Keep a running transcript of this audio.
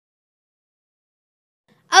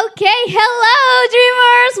Okay, hello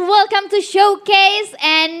dreamers! Welcome to Showcase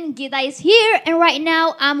and Gita is here and right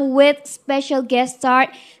now I'm with special guest star.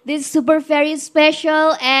 This is super very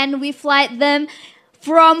special and we flight them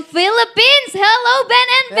from Philippines. Hello Ben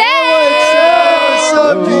and Ben! What's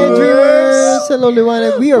up, dreamers? Hello,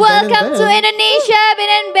 Liwanag. We are Welcome to Ben&Ben. Indonesia, Ben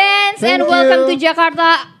and Ben, and Thank welcome to you.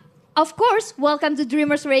 Jakarta. Of course, welcome to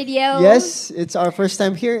Dreamers Radio. Yes, it's our first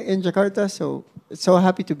time here in Jakarta, so so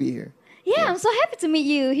happy to be here. Yeah, I'm so happy to meet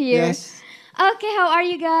you here. Yes. Okay, how are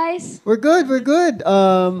you guys? We're good, we're good.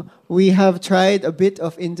 We have tried a bit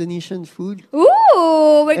of Indonesian food.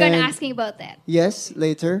 Ooh, we're gonna And- asking about that. Yes,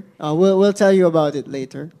 later. We'll tell you about it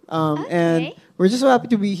later. And Okay. we're just so happy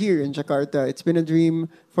to be here in Jakarta. It's been a dream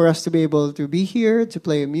for us to be able to be here, to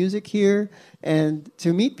play music here, and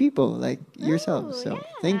to meet people like yourselves. So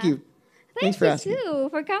thank you. Thanks for you asking. too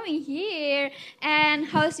for coming here. And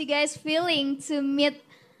how's you guys feeling to meet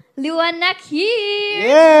Liwanag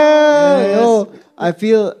here? Yeah. Yes. No, I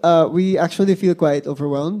feel we actually feel quite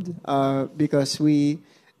overwhelmed because we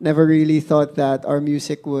never really thought that our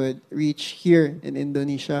music would reach here in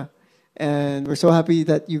Indonesia, and we're so happy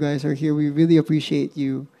that you guys are here. We really appreciate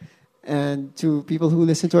you, and to people who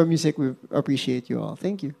listen to our music, we appreciate you all.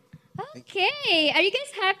 Thank you. Okay, are you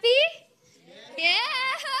guys happy? Yeah.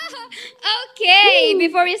 Okay,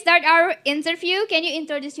 before we start our interview, can you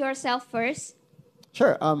introduce yourself first?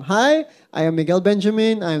 Sure. Hi, I am Miguel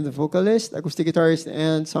Benjamin. I am the vocalist, acoustic guitarist,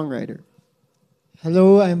 and songwriter.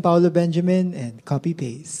 Hello, I'm Paulo Benjamin and copy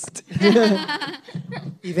paste.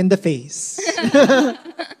 Even the face.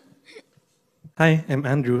 Hi, I'm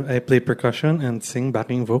Andrew. I play percussion and sing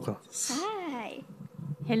backing vocals. Hi.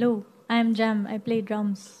 Hello, I'm Jam. I play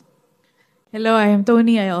drums. Hello, I am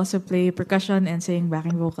Tony. I also play percussion and sing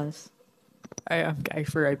backing vocals. Hi, I'm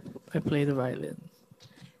Kiefer. I play the violin.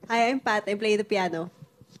 Hi, I'm Pat. I play the piano.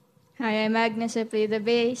 Hi, I'm Agnes. I play the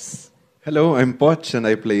bass. Hello, I'm Poch and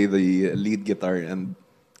I play the lead guitar and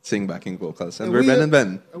sing backing vocals. And we're we Ben are- and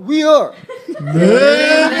Ben. We are.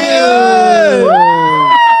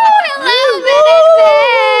 Hello, Ben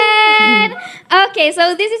and Ben. Okay,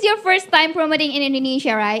 so this is your first time promoting in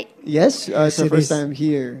Indonesia, right? Yes, it's our It first is. time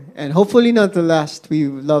here, and hopefully not the last. We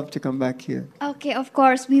would love to come back here. Okay, of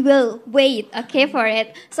course, we will wait, okay, for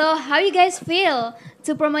it. So how you guys feel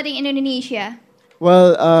to promoting in Indonesia?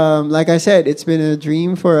 Well, like I said, it's been a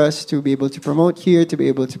dream for us to be able to promote here, to be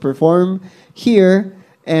able to perform here,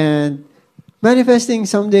 and manifesting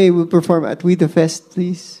someday we'll perform at We The Fest,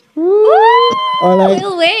 please. Or like,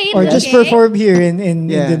 We'll wait. Or just okay. perform here in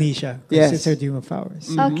Yeah. Indonesia. Yes. Because it's a dream of ours.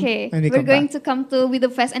 Okay, When we we're come going back. to come to with the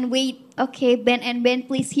fest and wait. Okay, Ben and Ben,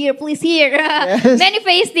 please here, please here. Yes.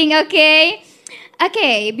 Manifesting, okay.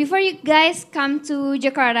 Okay, before you guys come to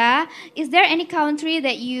Jakarta, is there any country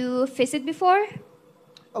that you visit before?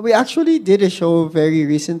 we actually did a show very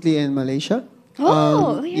recently in Malaysia.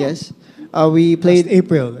 Oh, yeah. Yes. We played Last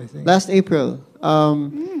April, I think. last April.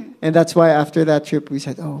 And that's why after that trip we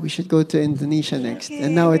said, oh, we should go to Indonesia next.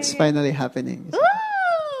 And now it's finally happening. So,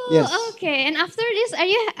 Ooh, Yes. okay. And after this, are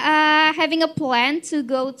you having a plan to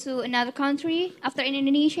go to another country after in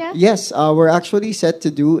Indonesia? yes, we're actually set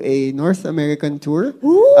to do a North American tour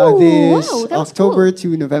Ooh, this wow, that's October cool.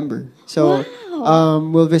 to November. So Wow.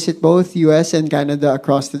 we'll visit both US and Canada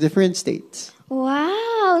across the different states.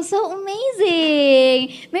 Wow, so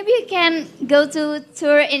amazing. Maybe you can go to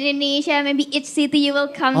tour in Indonesia. Maybe each city you will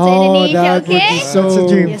come to Indonesia, that would okay? be so That's a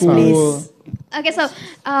dream. Yes, cool. please. Okay, so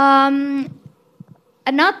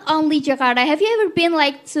not only Jakarta, have you ever been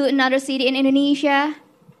like to another city in Indonesia?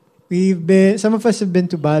 We've been, some of us have been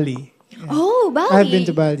to Bali. Oh, Bali. I've been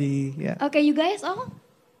to Bali, yeah. Okay, you guys all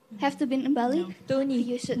have to been in Bali? Tony.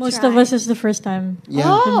 You should Most try. of us is the first time. Yeah.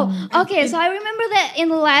 Oh, okay. So I remember that in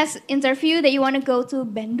the last interview that you want to go to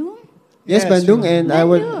Bandung. Yes, Yes, Bandung, sure. and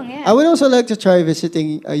Bandung, yeah. I would also like to try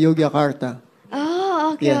visiting Yogyakarta.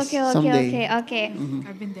 Oh, okay, Yes, okay, okay, someday. okay, okay.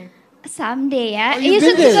 I've been there. Someday, yeah. You've You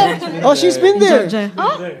been should there. go. Oh, she's been there. Jogja.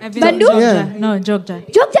 Oh, I've been Bandung? to Yeah. Jogja. No, Jogja.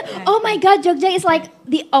 Jogja. Oh my God, Jogja is like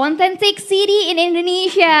the authentic city in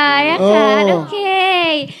Indonesia, ya kan? Oh.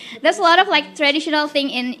 Okay. There's a lot of like traditional thing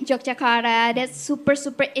in Yogyakarta that's super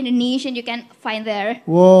super Indonesian you can find there.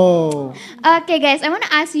 Whoa. Okay, guys, I want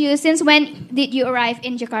to ask you, since when did you arrive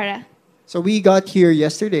in Jakarta? So we got here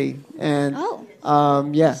yesterday, and Oh.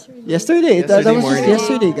 yeah, yesterday. That Yesterday was just morning.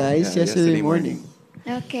 yesterday, guys. Yeah, yesterday yesterday morning.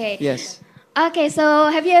 Okay. Yes. Okay, so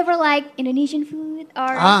have you ever liked Indonesian food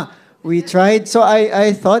or? We tried. So I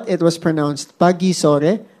thought it was pronounced pagi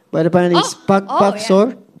sore, but apparently it's Oh,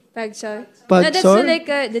 pagsor. Pagsor. Pagsor.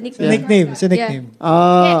 The It's a nickname. It's a nickname.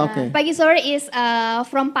 Ah, okay. Pagi sore is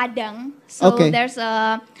from Padang, so Okay. there's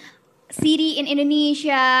a city in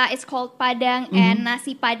Indonesia. It's called Padang and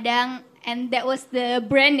nasi Padang, and that was the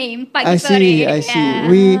brand name. I Pagi see. sore. I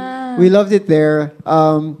see. Yeah. We loved it there,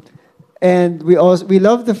 and we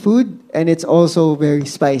love the food, and it's also very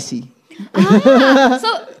spicy.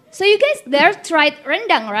 So you guys there tried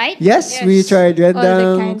rendang, right? Yes, Yes. we tried All the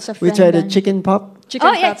rendang. kinds of We tried a rendang. chicken pop. Chicken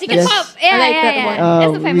Oh yeah, pop. chicken Yes. pop. Yeah, I like yeah, that yeah. one.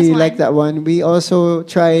 That's the famous We one. like that one. We also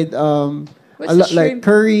tried What's the like shrimp?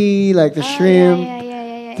 curry, like the Oh, shrimp.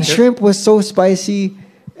 Yeah. The shrimp was so spicy,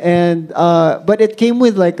 and but it came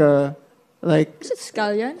with like Is it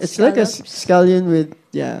scallion? it's like a scallion with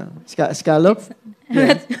scallop.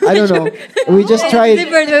 Yeah. I don't know. We just tried.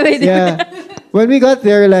 Yeah. When we got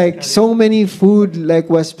there, like so many food like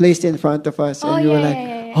was placed in front of us, and we were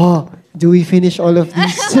like, "Oh, do we finish all of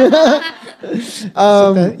this?"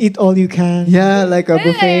 Eat all you can. Yeah, like a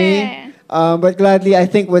buffet. Yeah. But gladly, I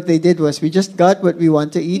think what they did was we just got what we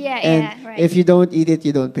want to eat, Yeah, and yeah, right. if you don't eat it,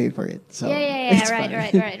 you don't pay for it. So Yeah. it's Right,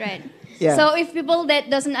 fine. right. Yeah. So if people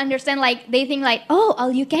that doesn't understand, like they think like, oh,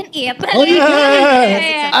 all you can eat. Oh, you can.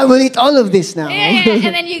 Yeah. I will eat all of this now. Yeah.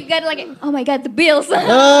 And then you got like, oh my god, the bills.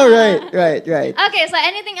 Oh, right. Okay, so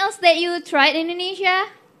anything else that you tried in Indonesia?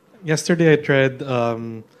 Yesterday I tried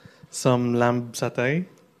some lamb satay.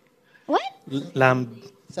 What? Lamb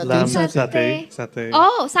Satay. satay.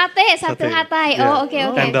 Oh, sate hatay. Yeah. Oh, okay.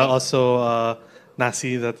 And Okay. also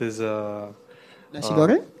nasi that is Nasi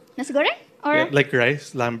goreng? Nasi goreng? Or yeah, like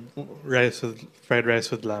rice, fried rice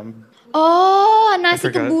with lamb. oh, nasi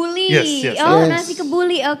forgot. kebuli. Yes. Oh, Yes. nasi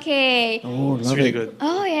kebuli. Okay. Oh, It's love really it. good.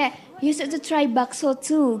 Oh yeah. You should to try bakso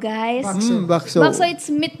too, guys. Bakso. Bakso, it's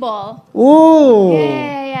meatball. Oh.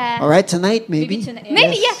 Yeah. All right, tonight maybe.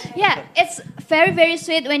 Maybe, Yes. yeah. It's very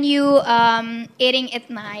sweet when you eating at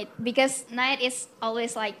night, because night is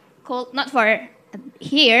always like cold. Not for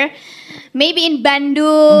here, maybe in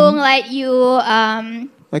Bandung, like you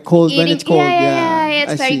Like cold when eating. it's cold. Yeah.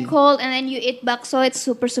 It's I very see. cold, and then you eat bakso. It's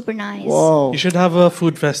super nice. Whoa. You should have a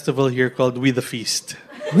food festival here called We the Feast.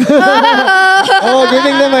 Oh,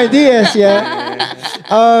 giving them ideas, yeah.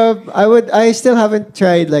 I still haven't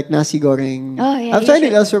tried like nasi goreng. Oh, yeah, I've you tried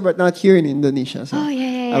it should. elsewhere, but not here in Indonesia. So Oh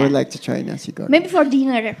yeah. I would like to try nasi goreng. Maybe for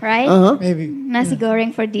dinner, right? Uh-huh. Maybe. Nasi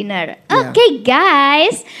goreng for dinner. Yeah. Okay,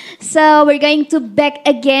 guys. So we're going to back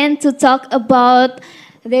again to talk about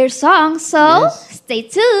their song. So Yes. stay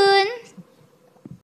tuned.